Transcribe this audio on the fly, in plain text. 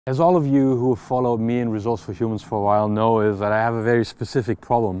As all of you who have followed me in Resourceful Humans for a while know, is that I have a very specific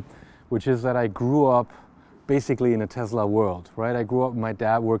problem, which is that I grew up basically in a Tesla world, right? I grew up with my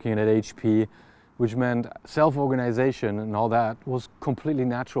dad working at HP, which meant self-organization and all that was completely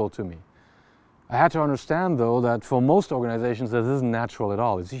natural to me. I had to understand though that for most organizations this isn't natural at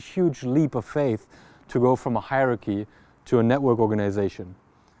all. It's a huge leap of faith to go from a hierarchy to a network organization.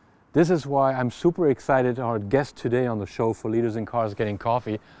 This is why I'm super excited. Our guest today on the show for Leaders in Cars Getting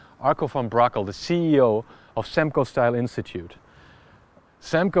Coffee, Arko van Brakel, the CEO of Semco Style Institute.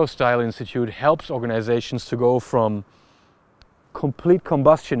 Semco Style Institute helps organizations to go from complete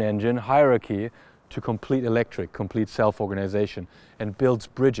combustion engine hierarchy to complete electric, complete self-organization, and builds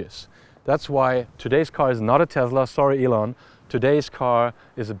bridges. That's why today's car is not a Tesla, sorry Elon. Today's car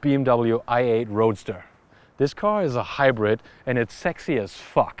is a BMW i8 Roadster. This car is a hybrid and it's sexy as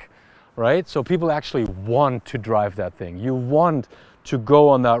fuck. Right? So people actually want to drive that thing. You want to go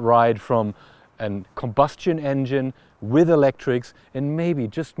on that ride from a combustion engine with electrics and maybe,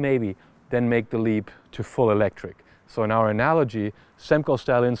 just maybe, then make the leap to full electric. So in our analogy, Semco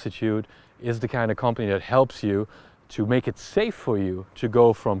Style Institute is the kind of company that helps you to make it safe for you to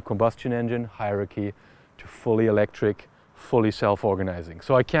go from combustion engine hierarchy to fully electric, fully self-organizing.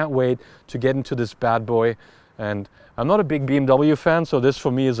 So I can't wait to get into this bad boy. And I'm not a big BMW fan, so this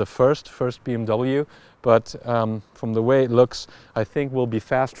for me is a first BMW, but from the way it looks, I think we'll be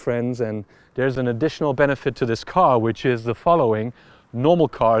fast friends. And there's an additional benefit to this car, which is the following. Normal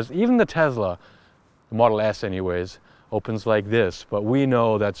cars, even the Tesla, the Model S anyways, opens like this, but we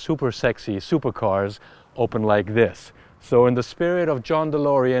know that super sexy supercars open like this. So in the spirit of John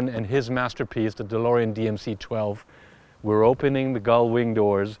DeLorean and his masterpiece, the DeLorean DMC-12, we're opening the gull wing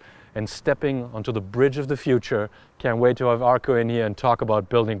doors and stepping onto the bridge of the future. Can't wait to have Arko in here and talk about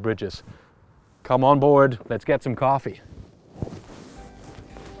building bridges. Come on board, let's get some coffee.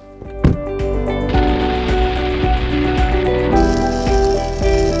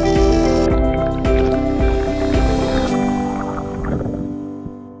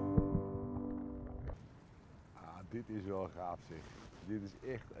 Dit is wel gaaf zeg. Dit is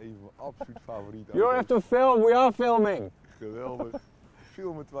echt een van mijn absoluut favoriete. You don't have to film, we are filming. Geweldig.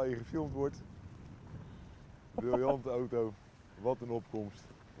 Filmen terwijl je gefilmd wordt. Briljante auto. Wat een opkomst.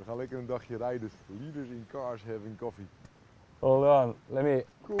 We gaan lekker een dagje rijden. Leaders in cars having coffee. Hold on, let me...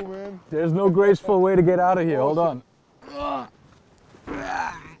 Cool man. There's no graceful way to get out of here, hold on.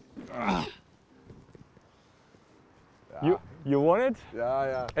 You want it? Ja,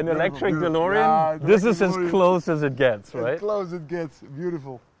 ja. An electric DeLorean? Ja, this is as close as it gets, right? As close as it gets.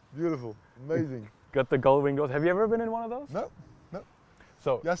 Beautiful. Beautiful. Amazing. Got the gull wing doors. Have you ever been in one of those? No. No.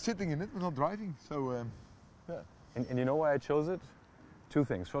 So, yeah, sitting in it, but not driving. So, yeah. And you know why I chose it? Two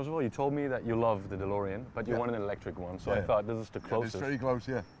things. First of all, you told me that you love the DeLorean, but you want an electric one. So I thought this is the closest. It's very close,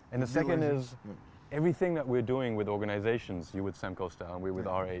 yeah. And the second is everything that we're doing with organizations, you with Semco Style and we with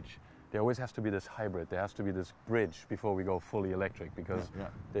RH, there always has to be this hybrid. There has to be this bridge before we go fully electric because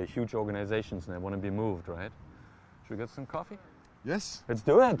they're huge organizations and they want to be moved, right? Should we get some coffee? Yes. Let's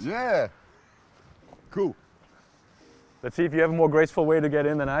do it. Yeah. Cool. Let's see if you have a more graceful way to get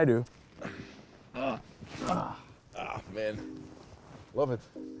in than I do. Ah, man. Love it.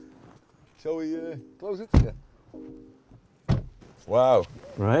 Shall we close it? Yeah. Wow.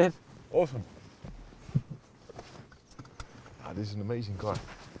 Right? Awesome. This is an amazing car.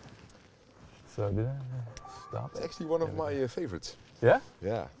 So did I stop? It's actually one of my favorites. Yeah?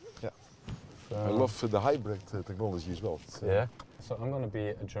 Yeah. Yeah. So I love the hybrid technology as well. Yeah. So I'm going to be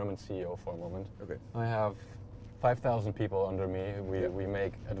a German CEO for a moment. Okay. I have 5,000 people under me. We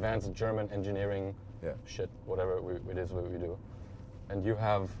make advanced German engineering shit, whatever it is what we do. And you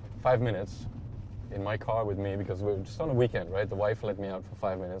have 5 minutes in my car with me because we're just on a weekend, right? The wife let me out for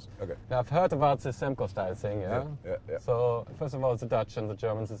 5 minutes. Okay. Now I've heard about the Semco Style thing, yeah? Yeah. So first of all, it's the Dutch and the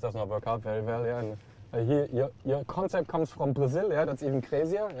Germans. This does not work out very well, yeah. And I hear your concept comes from Brazil, yeah. That's even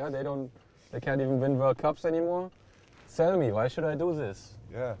crazier, yeah. They can't even win World Cups anymore. Tell me, why should I do this?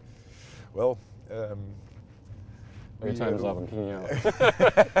 Yeah. Well. Your time is up. I'm kicking you out.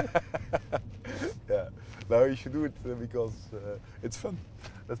 Yeah. No, you should do it because it's fun.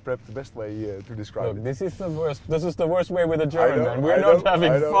 That's perhaps the best way to describe it. This is the worst. This is the worst way with a German man. We're not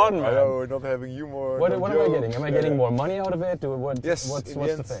having fun, man. I know, we're not having humor. What am I getting? Am I getting more money out of it? Yes. What's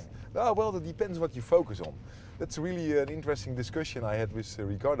the thing? No, well, it depends what you focus on. That's really an interesting discussion I had with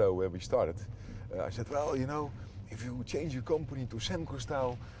Ricardo where we started. I said, well, you know, if you change your company to Semco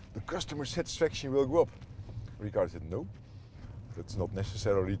Style, the customer satisfaction will go up. Ricardo said, no. that's not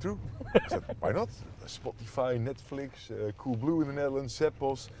necessarily true. I said, why not? Spotify, Netflix, Coolblue in the Netherlands,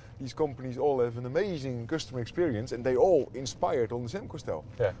 Zappos, these companies all have an amazing customer experience and they all inspired on the Semco style.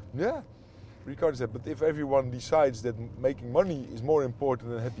 Yeah. Yeah. Ricardo said, but if everyone decides that making money is more important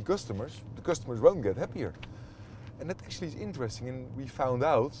than happy customers, the customers won't get happier. And that actually is interesting, and we found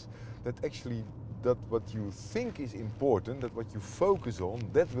out that actually that what you think is important, that what you focus on,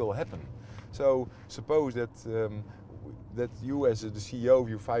 that will happen. So suppose that that you as the CEO of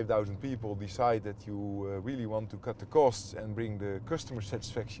your 5,000 people decide that you really want to cut the costs and bring the customer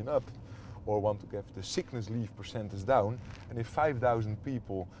satisfaction up, or want to get the sickness leave percentage down, and if 5,000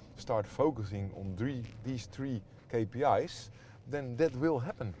 people start focusing on these three KPIs, then that will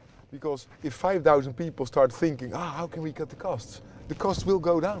happen. Because if 5,000 people start thinking, how can we cut the costs will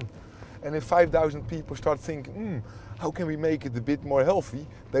go down. And if 5,000 people start thinking, how can we make it a bit more healthy,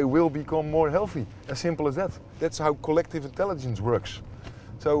 they will become more healthy. As simple as that. That's how collective intelligence works.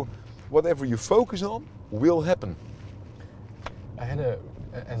 So whatever you focus on will happen. I had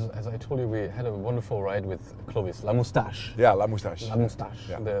as I told you, we had a wonderful ride with Clovis, La Moustache. Yeah, La Moustache. La Moustache,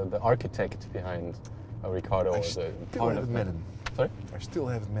 yeah. the architect behind Ricardo. I still haven't met him. Sorry? I still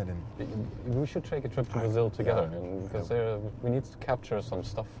haven't met him. We should take a trip to Brazil together, and because we need to capture some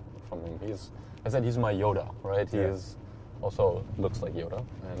stuff from him. I said he's my Yoda, right? He is also looks like Yoda,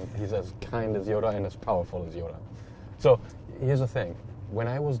 and he's as kind as Yoda and as powerful as Yoda. So here's the thing: when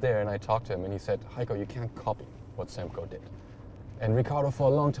I was there and I talked to him, and he said, "Heiko, you can't copy what Semco did." And Ricardo for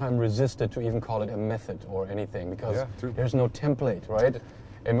a long time resisted to even call it a method or anything because there's no template, right?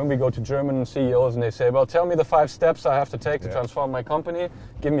 And when we go to German CEOs and they say, well, tell me the 5 steps I have to take to transform my company,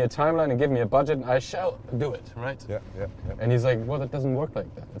 give me a timeline and give me a budget and I shall do it, right? Yeah. And he's like, well, that doesn't work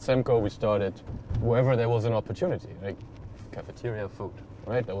like that. At Semco we started wherever there was an opportunity, like cafeteria food,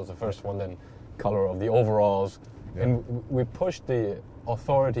 right? That was the first one, then color of the overalls. Yeah. And we pushed the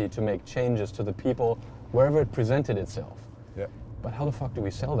authority to make changes to the people wherever it presented itself. Yeah. But how the fuck do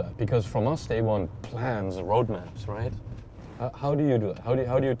we sell that? Because from us, they want plans, roadmaps, right? How do you do that?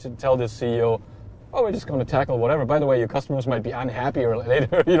 How do you tell this CEO, oh, we're just going to tackle whatever. By the way, your customers might be unhappy or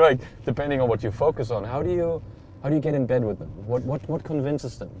later, like depending on what you focus on. How do you get in bed with them? What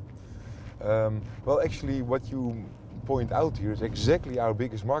convinces them? Well, actually, what you point out here is exactly our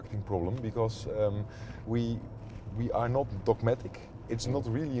biggest marketing problem, because we are not dogmatic. It's not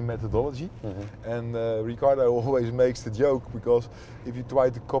really a methodology, and Ricardo always makes the joke, because if you try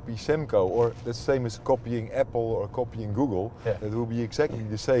to copy Semco, or the same as copying Apple or copying Google, that will be exactly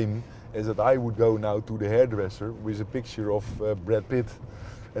the same as that I would go now to the hairdresser with a picture of Brad Pitt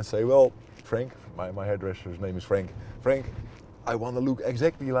and say, well, Frank, my hairdresser's name is Frank, I want to look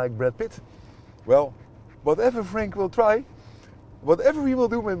exactly like Brad Pitt. Well, whatever Frank will try, whatever he will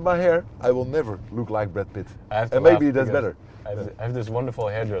do with my hair, I will never look like Brad Pitt. And maybe that's better. I have this wonderful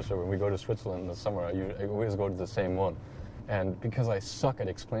hairdresser. When we go to Switzerland in the summer, I always go to the same one. And because I suck at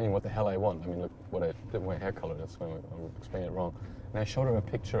explaining what the hell I want, I mean, look what I did, my hair color, that's why I'm explaining it wrong. And I showed her a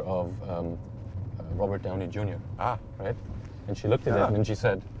picture of Robert Downey Jr. Right? And she looked at it and she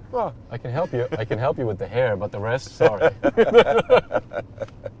said, I can help you with the hair, but the rest, sorry.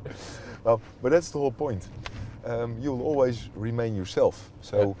 Well, but that's the whole point. You'll always remain yourself.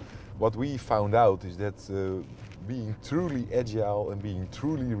 So what we found out is that being truly agile and being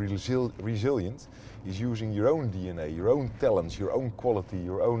truly resilient is using your own DNA, your own talents, your own quality,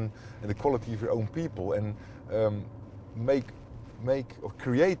 and the quality of your own people, and make or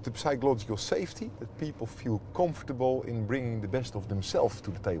create the psychological safety that people feel comfortable in bringing the best of themselves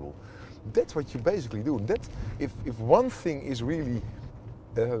to the table. That's what you basically do. That if one thing is really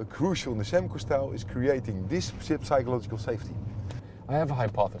crucial in the Semco style, is creating this psychological safety. I have a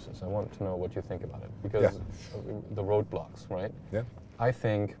hypothesis. I want to know what you think about it, because the roadblocks, right? Yeah. I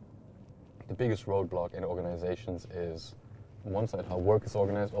think the biggest roadblock in organizations is, on one side, how work is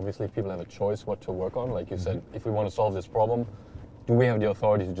organized. Obviously, people have a choice what to work on. Like you said, if we want to solve this problem, do we have the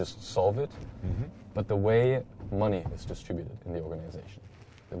authority to just solve it? But the way money is distributed in the organization,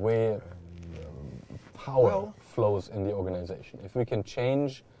 the way power flows in the organization. If we can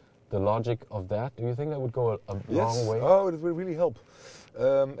change the logic of that, do you think that would go a long way? Oh, it would really help.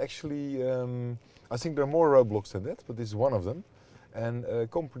 Actually, I think there are more roadblocks than that, but this is one of them. And a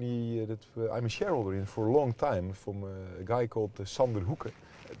company that I'm a shareholder in for a long time, from a guy called Sander Hoeke,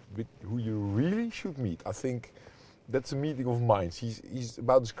 who you really should meet. I think that's a meeting of minds. He's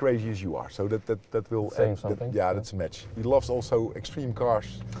about as crazy as you are, so that will saying something. That's a match. He loves also extreme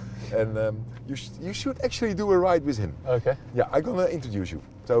cars, and you should actually do a ride with him. Okay. Yeah, I'm gonna introduce you.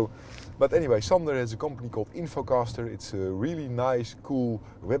 So, but anyway, Sander has a company called Infocaster. It's a really nice, cool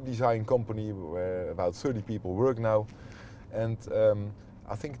web design company where about 30 people work now, And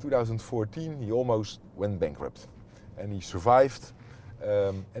I think 2014 he almost went bankrupt, and he survived.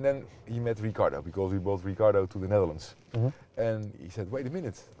 And then he met Ricardo, because we brought Ricardo to the Netherlands. And he said, wait a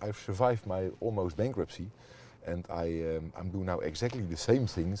minute, I've survived my almost bankruptcy, and I'm doing now exactly the same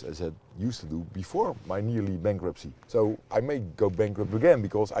things as I used to do before my nearly bankruptcy. So I may go bankrupt again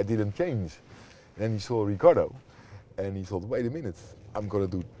because I didn't change. And then he saw Ricardo, and he thought, wait a minute, I'm going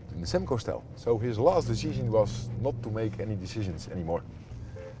to do it in the Semco style. So his last decision was not to make any decisions anymore.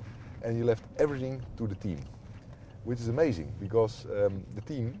 And he left everything to the team, which is amazing, because the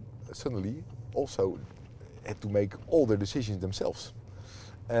team suddenly also had to make all their decisions themselves,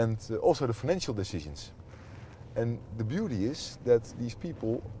 and also the financial decisions. And the beauty is that these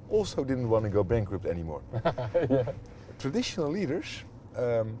people also didn't want to go bankrupt anymore. Yeah. Traditional leaders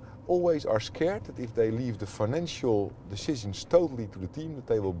always are scared that if they leave the financial decisions totally to the team, that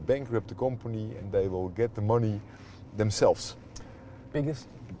they will bankrupt the company and they will get the money themselves.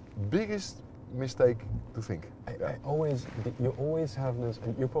 Biggest mistake to think. You always have this,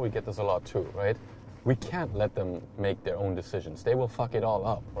 and you probably get this a lot too, right? We can't let them make their own decisions. They will fuck it all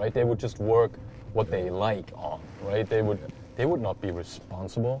up, right? They would just work what they like on, right? They would not be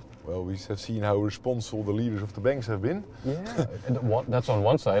responsible. Well, we have seen how responsible the leaders of the banks have been. Yeah, and that's on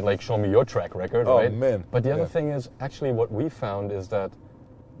one side, like show me your track record, oh, right? Man. But the other thing is, actually what we found is that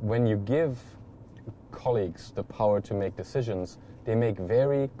when you give colleagues the power to make decisions, they make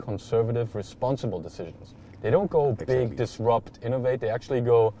very conservative, responsible decisions. They don't go big, disrupt, innovate. They actually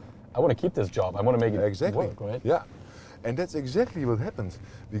go, I want to keep this job. I want to make it work, right? Yeah, and that's exactly what happened.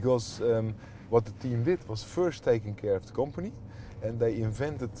 Because what the team did was first taking care of the company, and they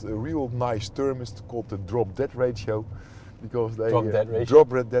invented a real nice term. It's called the drop-dead ratio, because they drop-dead ratio.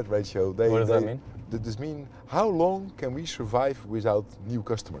 Drop-dead ratio. What does that mean? This means how long can we survive without new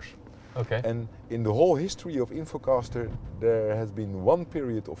customers? Okay. And in the whole history of Infocaster, there has been one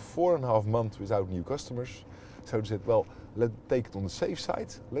period of 4.5 months without new customers. So they said, well, let's take it on the safe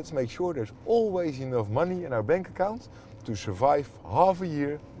side. Let's make sure there's always enough money in our bank account to survive half a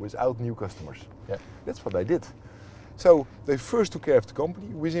year without new customers. Yeah. That's what they did. So they first took care of the company.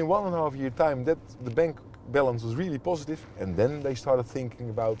 Within 1.5 year time, that the bank balance was really positive, and then they started thinking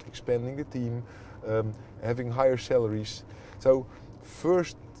about expanding the team, having higher salaries. So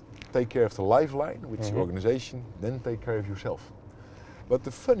first take care of the lifeline, which is the organization, then take care of yourself. But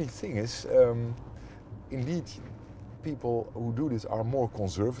the funny thing is, indeed, people who do this are more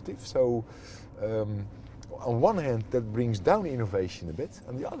conservative. So on one hand, that brings down innovation a bit.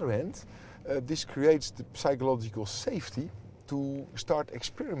 On the other hand, this creates the psychological safety to start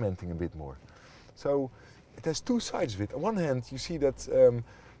experimenting a bit more. So it has two sides of it. On one hand, you see that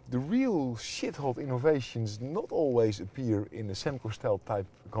the real shit-hot innovations not always appear in a Semco style type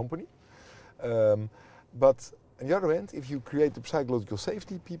company. But on the other hand, if you create the psychological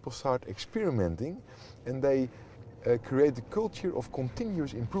safety, people start experimenting, and they create a culture of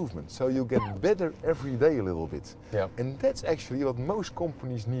continuous improvement. So you get better every day a little bit. Yeah. And that's actually what most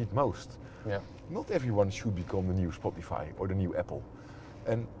companies need most. Yeah. Not everyone should become the new Spotify or the new Apple.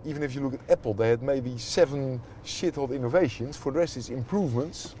 And even if you look at Apple, they had maybe 7 shit-hot innovations. For the rest, it's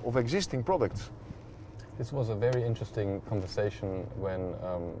improvements of existing products. This was a very interesting conversation when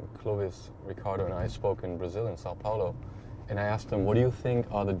Clovis, Ricardo and I spoke in Brazil, in Sao Paulo. And I asked him, what do you think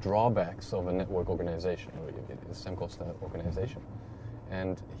are the drawbacks of a network organization, or a Semco style organization?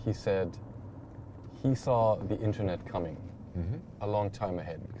 And he said he saw the internet coming a long time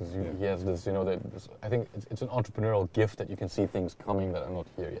ahead, because he has this, I think it's an entrepreneurial gift that you can see things coming that are not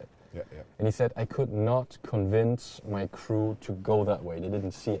here yet. Yeah, yeah. And he said, I could not convince my crew to go that way. They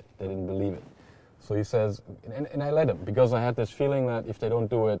didn't see it. They didn't believe it. So he says, and I let him, because I had this feeling that if they don't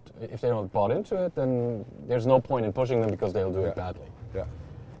do it, if they don't bought into it, then there's no point in pushing them, because they'll do it badly. Yeah.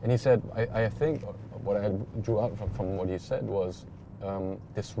 And he said, I think what I drew out from what he said was,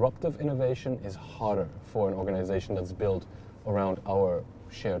 disruptive innovation is harder for an organization that's built around our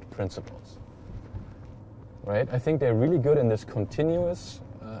shared principles. Right? I think they're really good in this continuous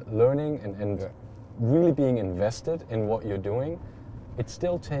learning and really being invested in what you're doing. It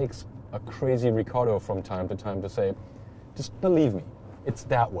still takes a crazy Ricardo from time to time to say, just believe me, it's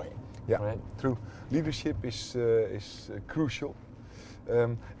that way. Yeah, right? True. Leadership is crucial.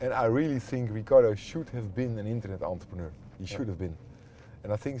 And I really think Ricardo should have been an internet entrepreneur. He should have been.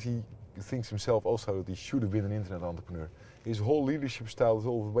 And I think he thinks himself also that he should have been an internet entrepreneur. His whole leadership style, his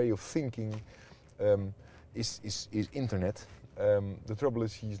whole way of thinking is internet. The trouble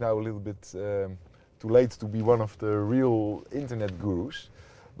is he's now a little bit too late to be one of the real internet gurus.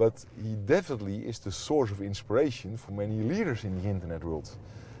 But he definitely is the source of inspiration for many leaders in the internet world.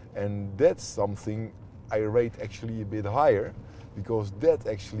 And that's something I rate actually a bit higher, because that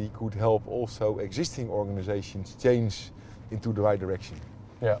actually could help also existing organizations change into the right direction.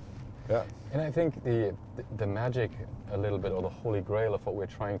 Yeah. Yeah. And I think the magic a little bit, or the holy grail of what we're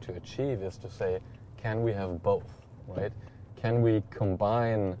trying to achieve, is to say, can we have both, right? Can we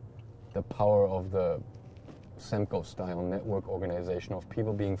combine the power of the Semco style network organization of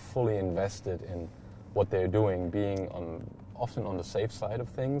people being fully invested in what they're doing, being often on the safe side of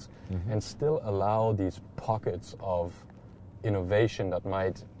things, and still allow these pockets of innovation that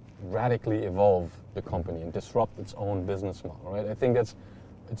might radically evolve the company and disrupt its own business model, right? I think it's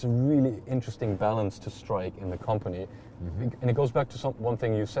a really interesting balance to strike in the company. And it goes back to one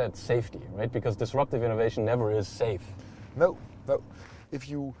thing you said, safety, right? Because disruptive innovation never is safe. No. If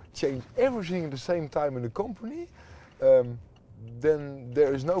you change everything at the same time in the company, then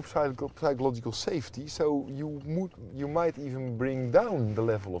there is no psychological safety, so you might even bring down the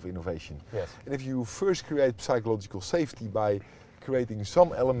level of innovation. Yes. And if you first create psychological safety by creating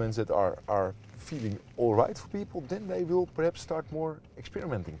some elements that are feeling all right for people, then they will perhaps start more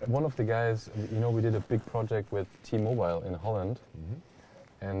experimenting. One of the guys, we did a big project with T-Mobile in Holland,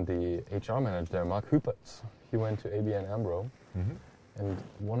 and the HR manager there, Mark Huppert, he went to ABN AMRO, and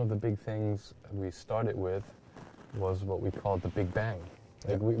one of the big things we started with was what we called the Big Bang.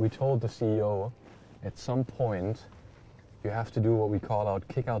 Like we told the CEO, at some point, you have to do what we call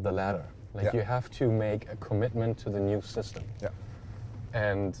kick out the ladder. Like you have to make a commitment to the new system. Yeah.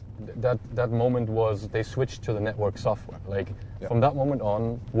 And that moment was they switched to the network software. Like from that moment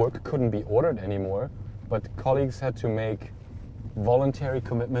on, work couldn't be ordered anymore, but colleagues had to make voluntary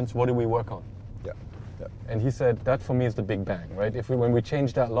commitments. What do we work on? Yeah. And he said that for me is the Big Bang, right? When we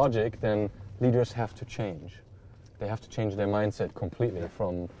change that logic, then leaders have to change. They have to change their mindset completely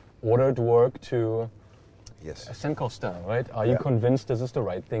from ordered work to a Semco style, right? Are you convinced this is the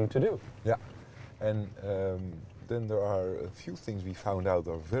right thing to do? Yeah. And then there are a few things we found out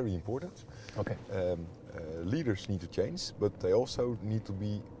are very important. Okay. Leaders need to change, but they also need to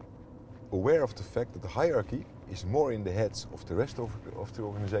be aware of the fact that the hierarchy is more in the heads of the rest of the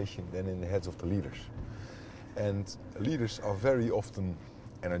organization than in the heads of the leaders. And leaders are very often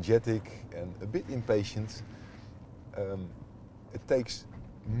energetic and a bit impatient. It takes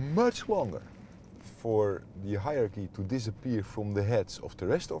much longer for the hierarchy to disappear from the heads of the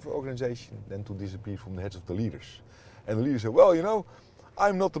rest of the organization than to disappear from the heads of the leaders. And the leaders say, well,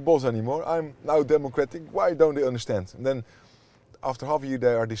 I'm not the boss anymore, I'm now democratic, why don't they understand? And then after half a year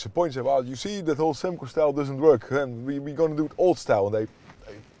they are disappointed, say, well, you see, that whole Semco style doesn't work, and we're going to do it old style. And they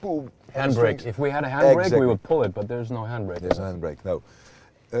pull handbrake. If we had a handbrake, we would pull it, but there's no handbrake. There's no handbrake, no.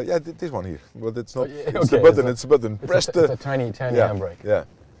 This one here, but it's not. It's a button. Press the. It's a tiny handbrake. Yeah.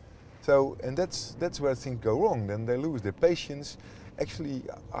 So, and that's where things go wrong. Then they lose their patience. Actually,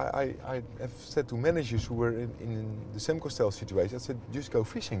 I have said to managers who were in the Semco style situation, I said, just go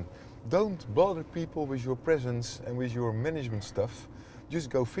fishing. Don't bother people with your presence and with your management stuff. Just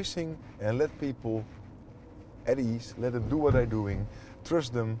go fishing and let people at ease. Let them do what they're doing.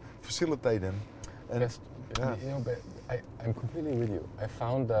 Trust them. Facilitate them. And yes. But I'm completely with you. I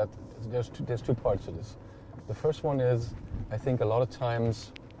found that there's two parts to this. The first one is, I think a lot of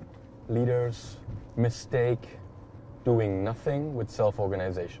times leaders mistake doing nothing with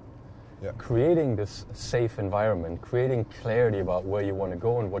self-organization. Yeah. Creating this safe environment, creating clarity about where you want to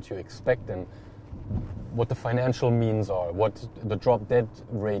go and what you expect and what the financial means are, what the drop-dead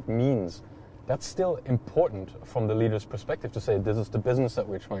rate means. That's still important from the leader's perspective to say this is the business that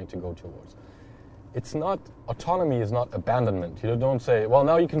we're trying to go towards. It's not, autonomy is not abandonment. You don't say, well,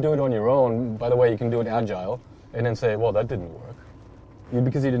 now you can do it on your own. By the way, you can do it agile. And then say, well, that didn't work.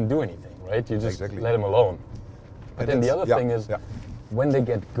 Because you didn't do anything, right? You just let them alone. But then the other thing is, when they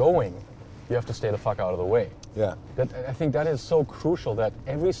get going, you have to stay the fuck out of the way. Yeah. I think that is so crucial that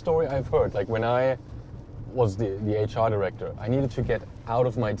every story I've heard, like when I was the HR director, I needed to get out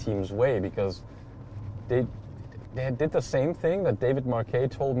of my team's way because they did the same thing that David Marquet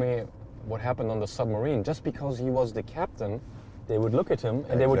told me what happened on the submarine. Just because he was the captain, they would look at him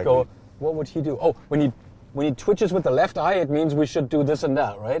and they would go, what would he do? Oh, when he twitches with the left eye, it means we should do this and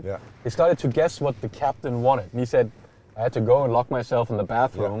that, right? Yeah. They started to guess what the captain wanted. And he said, I had to go and lock myself in the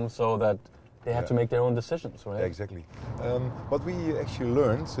bathroom so that they had to make their own decisions, right? Yeah, exactly. What we actually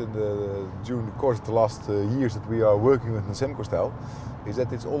learned during the course of the last years that we are working with the Semco style is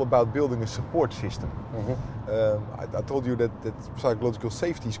that it's all about building a support system. Mm-hmm. I told you that psychological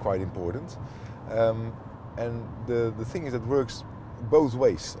safety is quite important. And the thing is that works both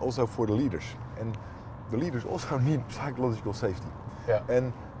ways, also for the leaders. And the leaders also need psychological safety. Yeah.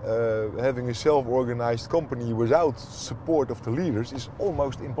 And having a self-organized company without support of the leaders is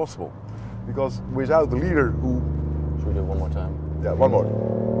almost impossible. Because without the leader who... Should we do it one more time? Yeah, one more.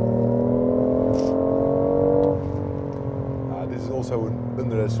 This is also an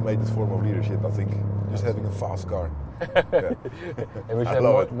underestimated form of leadership, I think. Just having a fast car. Yeah. And we should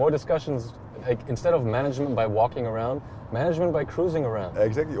have more discussions, like instead of management by walking around, management by cruising around.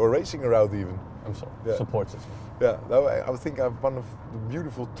 Exactly, or racing around even. I'm sorry, support system. Yeah, no, I think one of the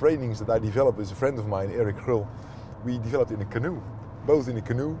beautiful trainings that I developed with a friend of mine, Eric Grull, we developed in a canoe. Both in a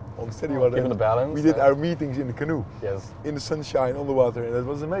canoe, on steady water. Given the balance. We did our meetings in the canoe. Yes. In the sunshine, on the water, and it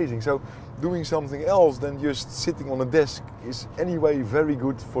was amazing. So doing something else than just sitting on a desk is anyway very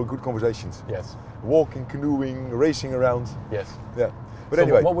good for good conversations. Yes. Walking, canoeing, racing around. Yes. Yeah. But so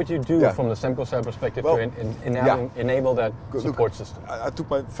anyway. What would you do from the Semco Style perspective to enable that support system? I took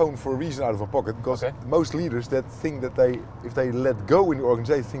my phone for a reason out of my pocket because most leaders that think that if they let go in the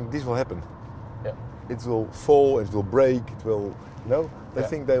organization, think this will happen. Yeah. It will fall, it will break, it will, they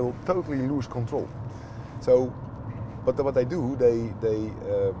think they will totally lose control. So, but what they do, they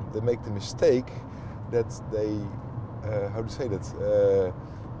make the mistake that they, how to say that,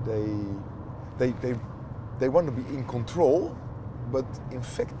 they want to be in control, but in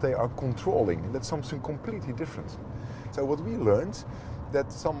fact they are controlling, and that's something completely different. So what we learned,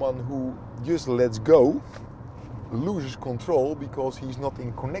 that someone who just lets go loses control because he's not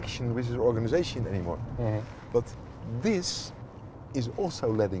in connection with his organization anymore. Mm-hmm. But this is also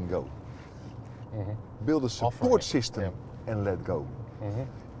letting go. Mm-hmm. Build a support system and let go. Mm-hmm.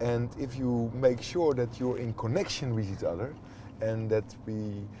 And if you make sure that you're in connection with each other and that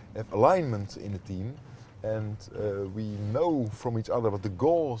we have alignment in the team and we know from each other what the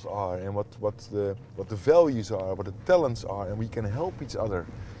goals are and what the values are, what the talents are, and we can help each other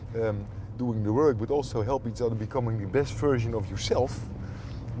doing the work, but also help each other becoming the best version of yourself,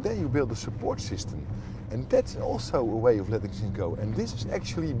 then you build a support system. And that's also a way of letting things go. And this is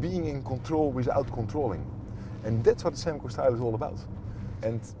actually being in control without controlling. And that's what the Semco Style is all about.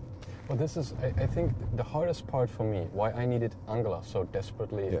 And well, this is, I think, the hardest part for me, why I needed Angela so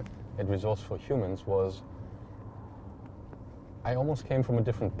desperately at Resourceful Humans, was I almost came from a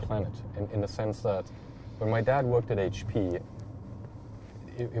different planet in the sense that when my dad worked at HP,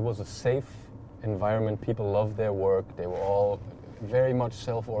 it was a safe environment. People loved their work. They were all very much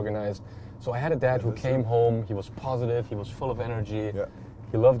self-organized. So I had a dad who came home. He was positive. He was full of energy. Yeah.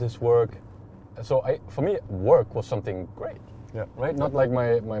 He loved his work. So for me, work was something great. Yeah. Right? Not like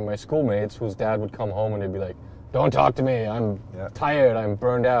my schoolmates whose dad would come home and they'd be like, "Don't talk to me. I'm tired. I'm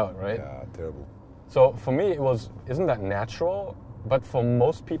burned out." Right? Yeah, terrible. So for me, it was, isn't that natural? But for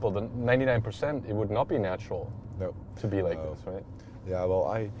most people, the 99%, it would not be natural to be like this, right? Yeah, well,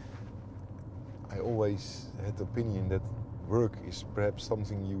 I always had the opinion that work is perhaps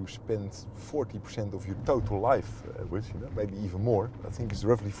something you spend 40% of your total life with, maybe even more. I think it's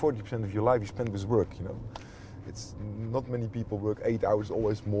roughly 40% of your life you spend with work, It's not many people work 8 hours,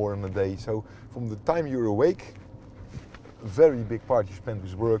 always more in a day. So from the time you're awake, a very big part you spend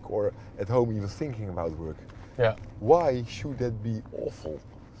with work or at home even thinking about work. Yeah. Why should that be awful?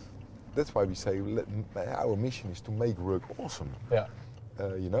 That's why we say our mission is to make work awesome. Yeah.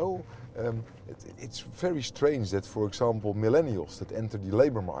 It's very strange that, for example, millennials that enter the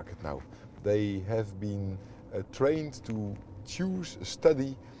labor market now, they have been trained to choose a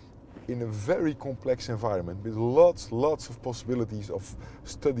study in a very complex environment with lots of possibilities of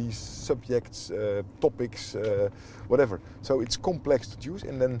studies, subjects, topics, whatever. So it's complex to choose,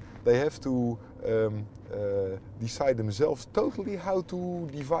 and then they have to decide themselves totally how to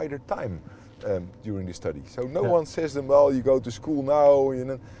divide their time during the study. So no one says them, well, you go to school now,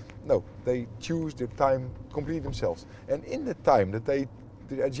 No, they choose their time completely themselves. And in the time that the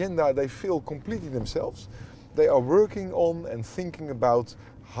agenda they fill completely themselves, they are working on and thinking about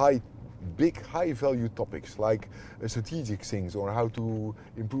big high value topics like strategic things, or how to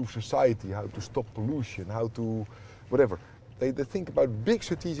improve society, how to stop pollution, how to whatever. They think about big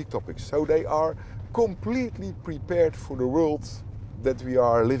strategic topics. So they are completely prepared for the world that we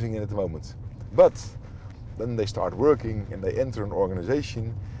are living in at the moment. But then they start working and they enter an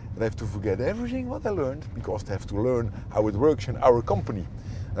organization. They have to forget everything what they learned because they have to learn how it works in our company.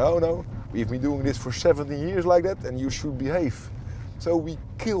 No, we've been doing this for 17 years like that, and you should behave. So we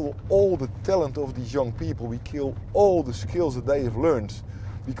kill all the talent of these young people. We kill all the skills that they have learned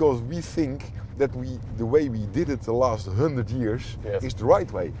because we think that the way we did it the last 100 years is the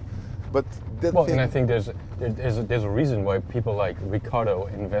right way. But and I think there's a reason why people like Ricardo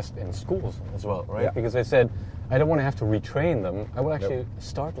invest in schools as well, right? Yeah. Because they said, I don't want to have to retrain them. I will actually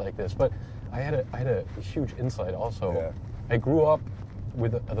start like this. But I had a huge insight also. Yeah. I grew up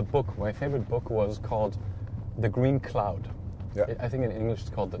with the book. My favorite book was called The Green Cloud. Yeah. I think in English it's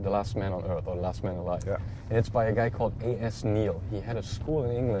called The Last Man on Earth or The Last Man Alive. Yeah. And it's by a guy called A.S. Neal. He had a school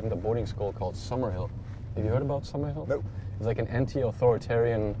in England, a boarding school called Summerhill. Have you heard about Summerhill? No. It's like an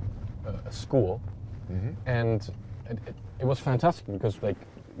anti-authoritarian school. And it was fantastic because, like,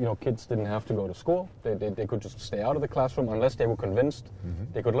 you know, kids didn't have to go to school. They could just stay out of the classroom unless they were convinced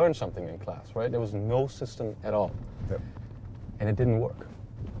they could learn something in class, right? There was no system at all. Yep. And it didn't work.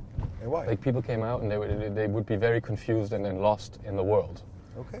 And why? Like, people came out and they would be very confused and then lost in the world.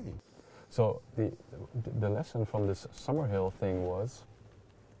 Okay. So the lesson from this Summerhill thing was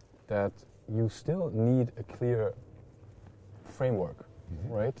that you still need a clear framework,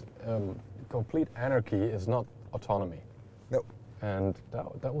 right? Complete anarchy is not autonomy. No. And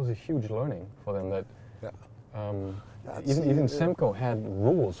that was a huge learning for them. That Yeah. even Semco had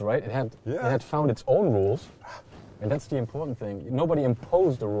rules, right? It had found its own rules, and that's the important thing. Nobody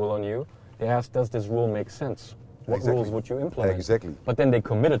imposed a rule on you. They asked, does this rule make sense? What rules would you implement? Exactly. But then they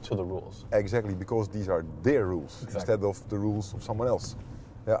committed to the rules. Exactly, because these are their rules instead of the rules of someone else.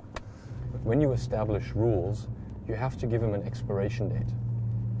 Yeah. When you establish rules, you have to give them an expiration date.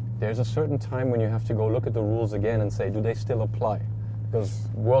 There's a certain time when you have to go look at the rules again and say, do they still apply? Because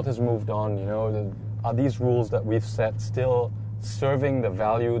the world has moved on, you know, are these rules that we've set still serving the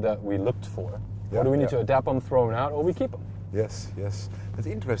value that we looked for? Or do we need to adapt them, throw them out, or we keep them? Yes, yes. That's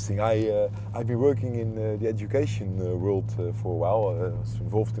interesting. I've been working in the education world for a while. I was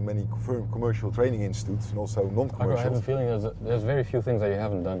involved in many commercial training institutes and also non-commercial. I have a feeling there's very few things that you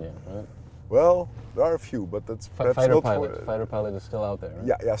haven't done yet, right? Well, there are a few, but that's Fighter not pilot. Fighter pilot is still out there,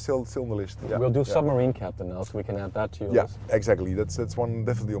 right? Yeah, still on the list. Yeah, we'll do submarine captain now, so we can add that to your list. Yeah, exactly. That's one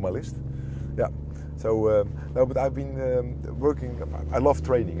definitely on my list. Yeah. So no, but I've been working. I love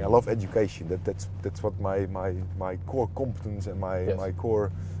training. I love education. That's what my core competence and my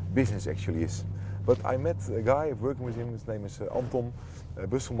core business actually is. But I met a guy working with him. His name is Anton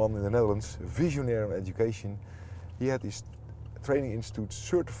Busselman in the Netherlands. A visionary on education. He had his training institute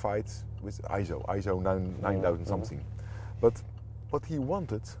certified with ISO 9000 something. But what he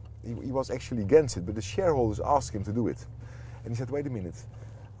wanted, he was actually against it. But the shareholders asked him to do it, and he said, "Wait a minute.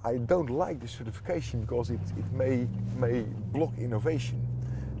 I don't like the certification because it may block innovation."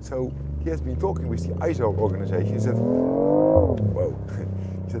 So he has been talking with the ISO organization. He said, "Whoa,"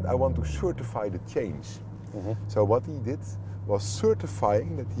 he said, "I want to certify the change." So what he did was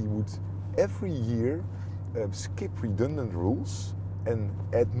certifying that he would every year skip redundant rules and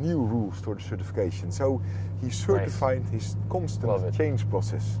add new rules to the certification. So he certified his constant change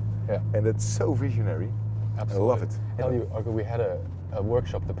process. Yeah. And it's so visionary. Absolutely. I love it. I tell you, Arko, we had a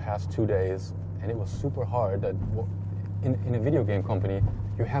workshop the past 2 days, and it was super hard. That in a video game company,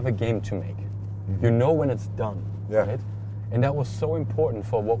 you have a game to make. You know when it's done, right? And that was so important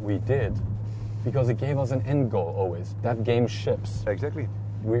for what we did, because it gave us an end goal always. That game ships. Exactly.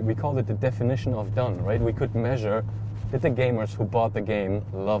 We called it the definition of done, right? We could measure, did the gamers who bought the game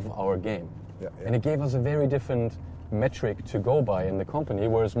love our game? Yeah. And it gave us a very different metric to go by in the company,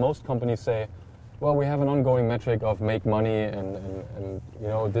 whereas most companies say, well, we have an ongoing metric of make money, and you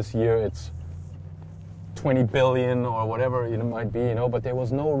know, this year it's 20 billion or whatever it might be, you know, but there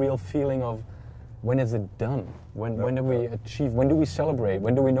was no real feeling of when is it done? When do we achieve? When do we celebrate?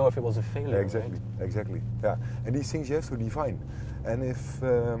 When do we know if it was a failure? Exactly, right? Exactly. Yeah, and these things you have to define. And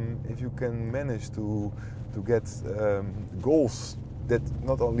if you can manage to get goals that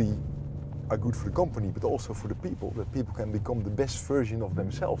not only are good for the company, but also for the people, that people can become the best version of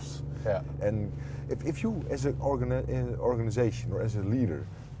themselves. Yeah. And if you, as an organization or as a leader,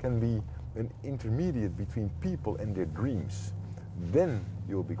 can be an intermediate between people and their dreams, then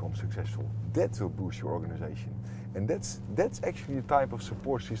you'll become successful. That will boost your organization. And that's actually the type of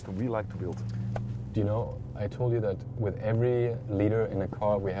support system we like to build. Do you know, I told you that with every leader in a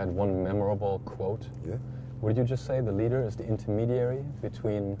car, we had one memorable quote. Yeah. What did you just say? The leader is the intermediary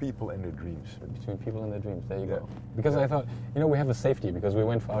between people and their dreams. Between people and their dreams. There you go. Because I thought, you know, we have a safety because we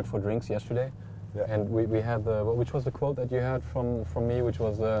went out for drinks yesterday, and we had which was the quote that you had from me, which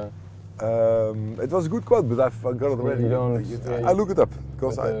was it was a good quote, but I've got it already. I look it up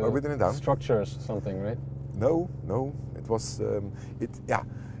because I've written it down. Structures, something, right? No. It was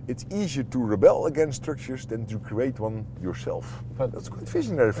It's easier to rebel against structures than to create one yourself. But that's quite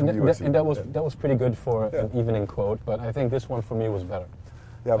visionary from you. And that was pretty good for an evening quote, but I think this one for me was better.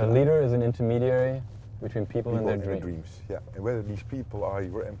 Yeah, a leader is an intermediary between people and their dreams. Yeah, and whether these people are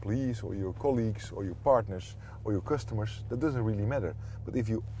your employees or your colleagues or your partners or your customers, that doesn't really matter. But if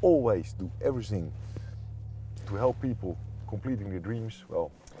you always do everything to help people completing their dreams,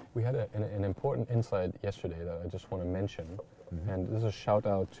 well. We had an important insight yesterday that I just want to mention. And this is a shout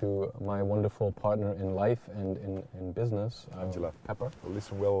out to my wonderful partner in life and in business, Angela. Pepper. Well,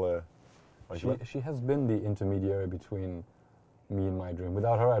 listen well, Angela. She has been the intermediary between me and my dream.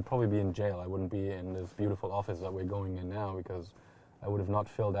 Without her, I'd probably be in jail. I wouldn't be in this beautiful office that we're going in now because I would have not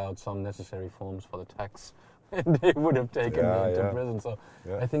filled out some necessary forms for the tax. And they would have taken me into prison. So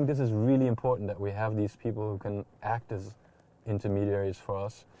I think this is really important that we have these people who can act as intermediaries for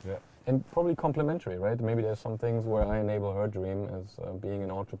us. Yeah. And probably complementary, right? Maybe there's some things where I enable her dream as being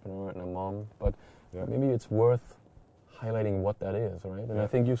an entrepreneur and a mom, but maybe it's worth highlighting what that is, right? And I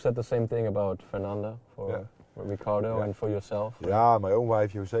think you said the same thing about Fernanda for Ricardo and for yourself. Right? Yeah, my own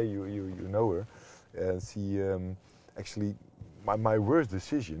wife, Jose, you know her. And she actually, my worst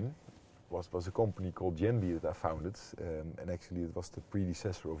decision was a company called Genby that I founded, and actually it was the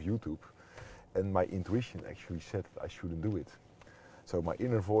predecessor of YouTube. And my intuition actually said I shouldn't do it. So my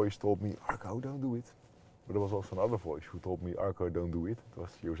inner voice told me, Arko, don't do it. But there was also another voice who told me, Arko, don't do it. It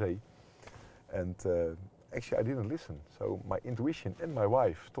was Jose. And actually I didn't listen. So my intuition and my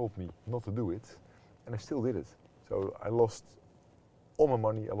wife told me not to do it, and I still did it. So I lost all my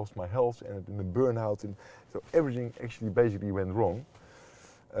money, I lost my health, and in the burnout, and so everything actually basically went wrong.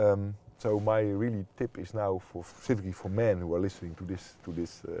 So my really tip is now for specifically for men who are listening to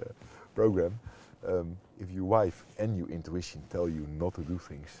this program. If your wife and your intuition tell you not to do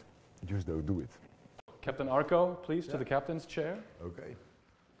things, just don't do it. Captain Arko, please, to the captain's chair. Okay.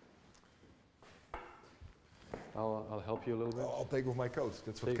 I'll help you a little bit. I'll take off my coat.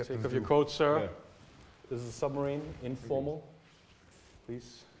 That's what captains do. Take off your coat, sir. Yeah. This is a submarine, informal.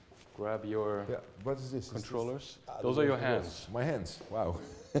 Please grab your What is this? controllers. Those are your hands. My hands. Wow.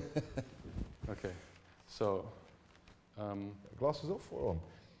 Okay. So, glasses off or on?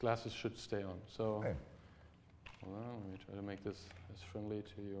 Glasses should stay on. So, okay. Hold on, let me try to make this as friendly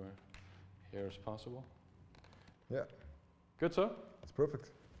to your hair as possible. Yeah. Good, sir? That's perfect.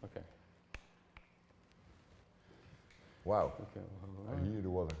 Okay. Wow. Okay. I hear the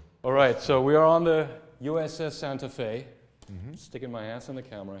water. All right, so we are on the USS Santa Fe. Sticking my ass in the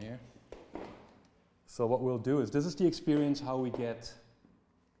camera here. So what we'll do is, this is the experience how we get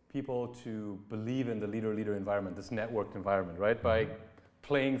people to believe in the leader-leader environment, this networked environment, right? By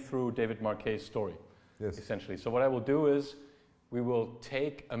playing through David Marquet's story, essentially. So what I will do is, we will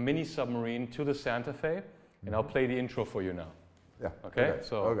take a mini submarine to the Santa Fe, and I'll play the intro for you now. Yeah. Okay?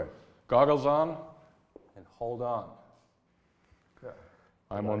 So goggles on, and hold on. Yeah.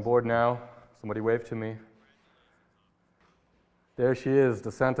 I'm on board now. Somebody wave to me. There she is,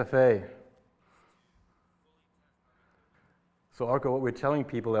 the Santa Fe. So Arko, what we're telling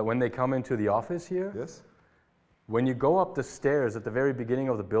people that when they come into the office here, when you go up the stairs at the very beginning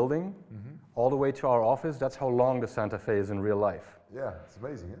of the building, all the way to our office, that's how long the Santa Fe is in real life. Yeah, it's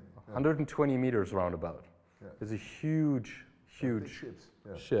amazing, eh? 120 meters roundabout. Yeah. It's a huge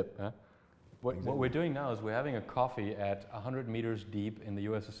ship. Huh? What we're doing now is we're having a coffee at 100 meters deep in the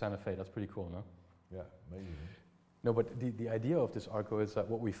USS Santa Fe. That's pretty cool, no? Yeah, amazing. No, but the idea of this, Arko, is that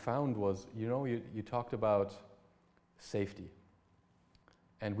what we found was, you know, you talked about safety.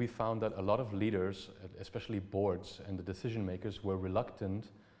 And we found that a lot of leaders, especially boards and the decision makers, were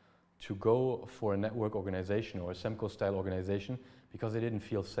reluctant to go for a network organization or a Semco style organization because they didn't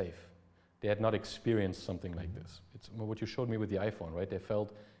feel safe. They had not experienced something like this. It's what you showed me with the iPhone, right? They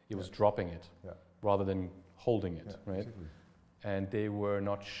felt it was dropping it rather than holding it, right? Exactly. And they were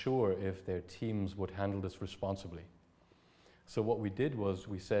not sure if their teams would handle this responsibly. So what we did was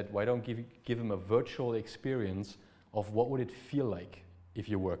we said, why don't give them a virtual experience of what would it feel like if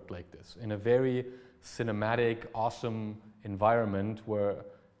you worked like this, in a very cinematic, awesome environment where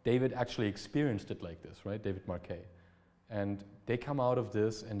David actually experienced it like this, right? David Marquet. And they come out of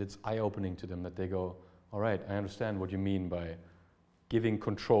this and it's eye-opening to them that they go, all right, I understand what you mean by giving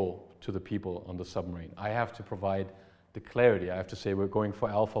control to the people on the submarine. I have to provide the clarity. I have to say, we're going for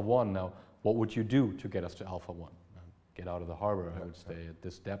Alpha 1 now. What would you do to get us to Alpha 1? Get out of the harbor, I would stay at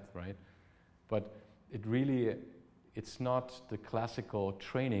this depth, right? But it really, it's not the classical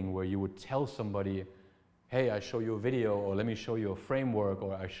training where you would tell somebody, hey, I show you a video, or let me show you a framework,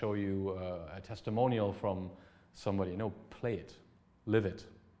 or I show you a testimonial from somebody. No, play it, live it.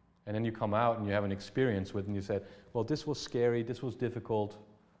 And then you come out and you have an experience with it and you said, well, this was scary, this was difficult,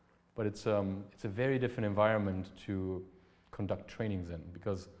 but it's a very different environment to conduct trainings in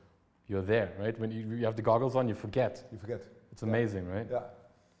because you're there, right? When you have the goggles on, you forget. You forget. It's amazing, right? Yeah.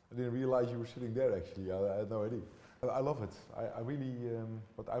 I didn't realize you were sitting there actually. I had no idea. I love it. I really,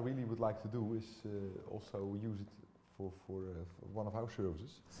 what I really would like to do is also use it for one of our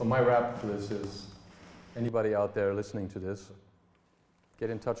services. So my wrap for this is, anybody out there listening to this, get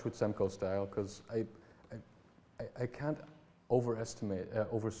in touch with Semco Style, because I can't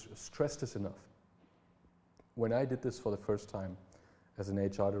overstress this enough. When I did this for the first time as an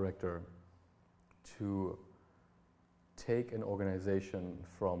HR director, to take an organization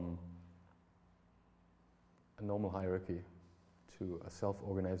from a normal hierarchy to a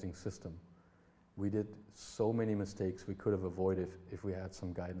self-organizing system, we did so many mistakes we could have avoided if we had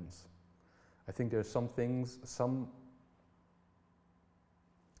some guidance. I think there are some things, some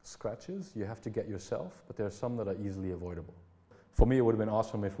scratches you have to get yourself, but there are some that are easily avoidable. For me, it would have been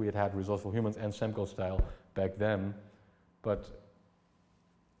awesome if we had had Resourceful Humans and Semco Style back then, but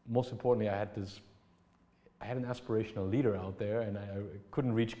most importantly, I had an aspirational leader out there, and I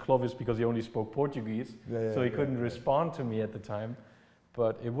couldn't reach Clovis because he only spoke Portuguese, so he couldn't respond to me at the time.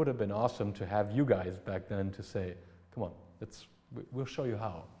 But it would have been awesome to have you guys back then to say, come on, we'll show you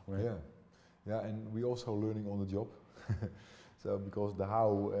how. Right? Yeah, and we're also learning on the job. So because the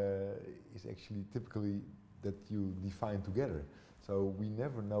how is actually typically that you define together. So we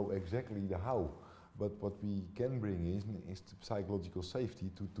never know exactly the how, but what we can bring is the psychological safety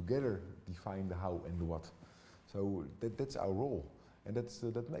to together define the how and the what. So that's our role. And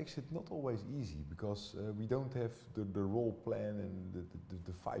that makes it not always easy, because we don't have the role plan and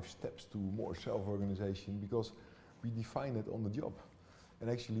the 5 steps to more self-organization, because we define it on the job. And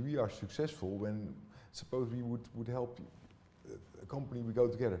actually we are successful when, suppose we would help a company, we go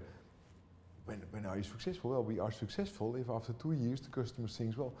together. When are you successful? Well, we are successful if after 2 years the customer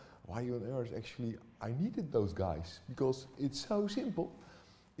thinks, well, why on earth actually I needed those guys? Because it's so simple.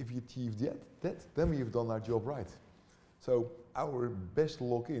 If you achieve that, then we have done our job right. So our best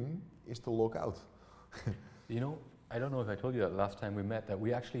lock-in is to lock out. You know, I don't know if I told you that last time we met, that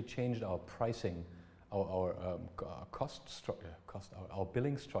we actually changed our pricing, our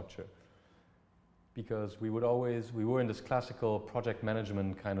billing structure, because we were in this classical project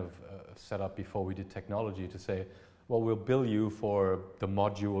management kind of setup before we did technology, to say, well, we'll bill you for the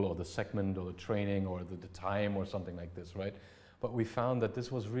module or the segment or the training or the time or something like this, right? But we found that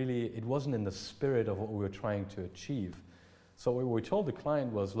this was really, it wasn't in the spirit of what we were trying to achieve. So what we told the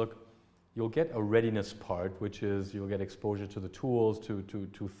client was, look, you'll get a readiness part, which is you'll get exposure to the tools, to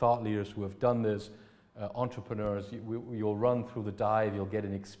thought leaders who have done this, entrepreneurs, you'll run through the dive, you'll get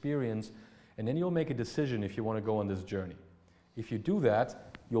an experience, and then you'll make a decision if you want to go on this journey. If you do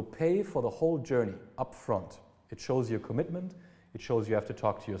that, you'll pay for the whole journey up front. It shows your commitment, it shows you have to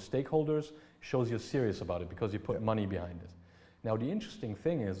talk to your stakeholders, it shows you're serious about it because you put money behind it. Now the interesting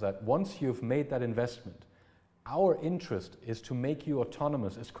thing is that once you've made that investment, our interest is to make you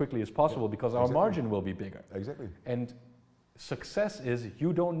autonomous as quickly as possible, because our margin will be bigger. Exactly. And success is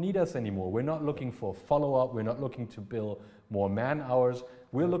you don't need us anymore. We're not looking for follow-up. We're not looking to bill more man hours.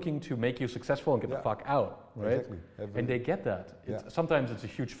 We're looking to make you successful and get the fuck out, right? Exactly. And they get that. Sometimes it's a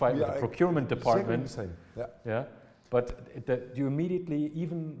huge fight with the procurement department. Exactly the same. Yeah. But you immediately,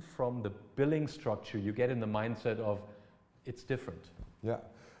 even from the billing structure, you get in the mindset of it's different. Yeah.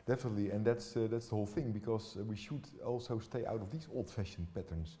 Definitely, and that's the whole thing, because we should also stay out of these old-fashioned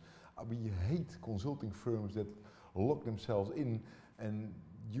patterns. We hate consulting firms that lock themselves in and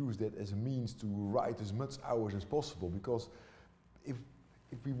use that as a means to write as much hours as possible, because if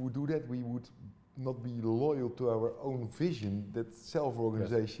we would do that, we would not be loyal to our own vision that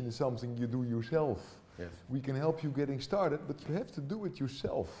self-organization is something you do yourself. Yes. We can help you getting started, but you have to do it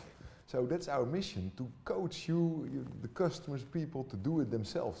yourself. So that's our mission, to coach you, the customers, people, to do it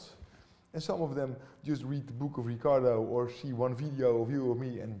themselves. And some of them just read the book of Ricardo or see one video of you or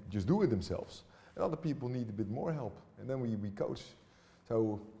me and just do it themselves. And other people need a bit more help, and then we coach.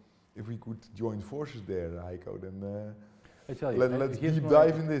 So if we could join forces there, Heiko, then I tell you, let's deep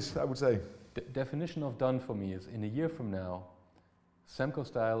dive in this, I would say. The definition of done for me is, in a year from now, Semco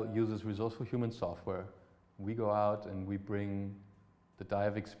Style uses Resourceful Human software. We go out and we bring the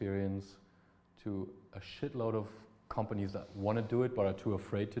dive experience to a shitload of companies that want to do it but are too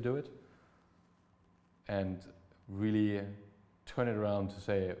afraid to do it, and really turn it around to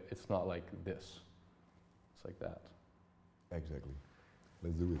say it's not like this, it's like that. Exactly.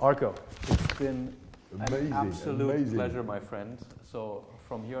 Let's do it. Arko, it's been amazing, an absolute pleasure, my friend. So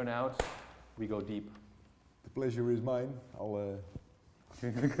from here on out, we go deep. The pleasure is mine. I'll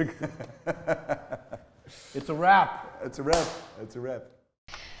It's a wrap. It's a wrap. It's a wrap.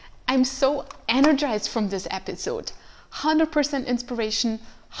 I'm so energized from this episode. 100% inspiration,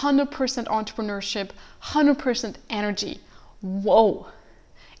 100% entrepreneurship, 100% energy. Whoa.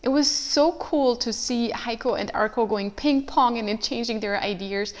 It was so cool to see Heiko and Arko going ping pong and changing their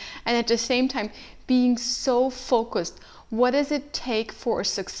ideas, and at the same time being so focused. What does it take for a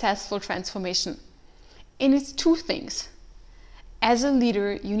successful transformation? And it's 2 things. As a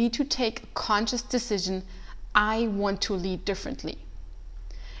leader, you need to take a conscious decision I want to lead differently.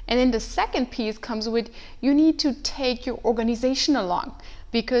 And then the second piece comes with, you need to take your organization along,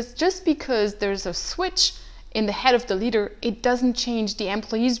 because just because there's a switch in the head of the leader, it doesn't change the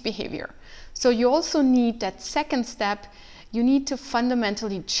employee's behavior. So you also need that second step. You need to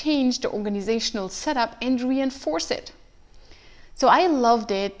fundamentally change the organizational setup and reinforce it. So I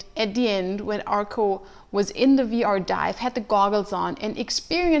loved it at the end when Arko was in the VR dive, had the goggles on, and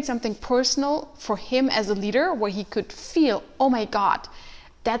experienced something personal for him as a leader, where he could feel, oh my God,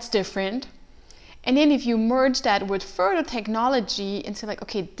 that's different. And then if you merge that with further technology and say like,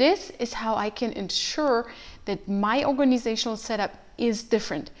 okay, this is how I can ensure that my organizational setup is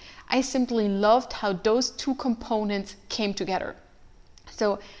different. I simply loved how those two components came together.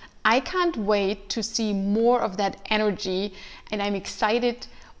 So I can't wait to see more of that energy, and I'm excited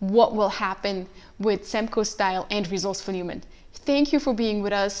what will happen with Semco Style and Resourceful Human. Thank you for being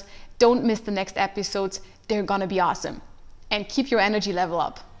with us. Don't miss the next episodes. They're gonna be awesome. And keep your energy level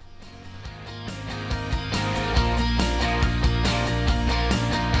up.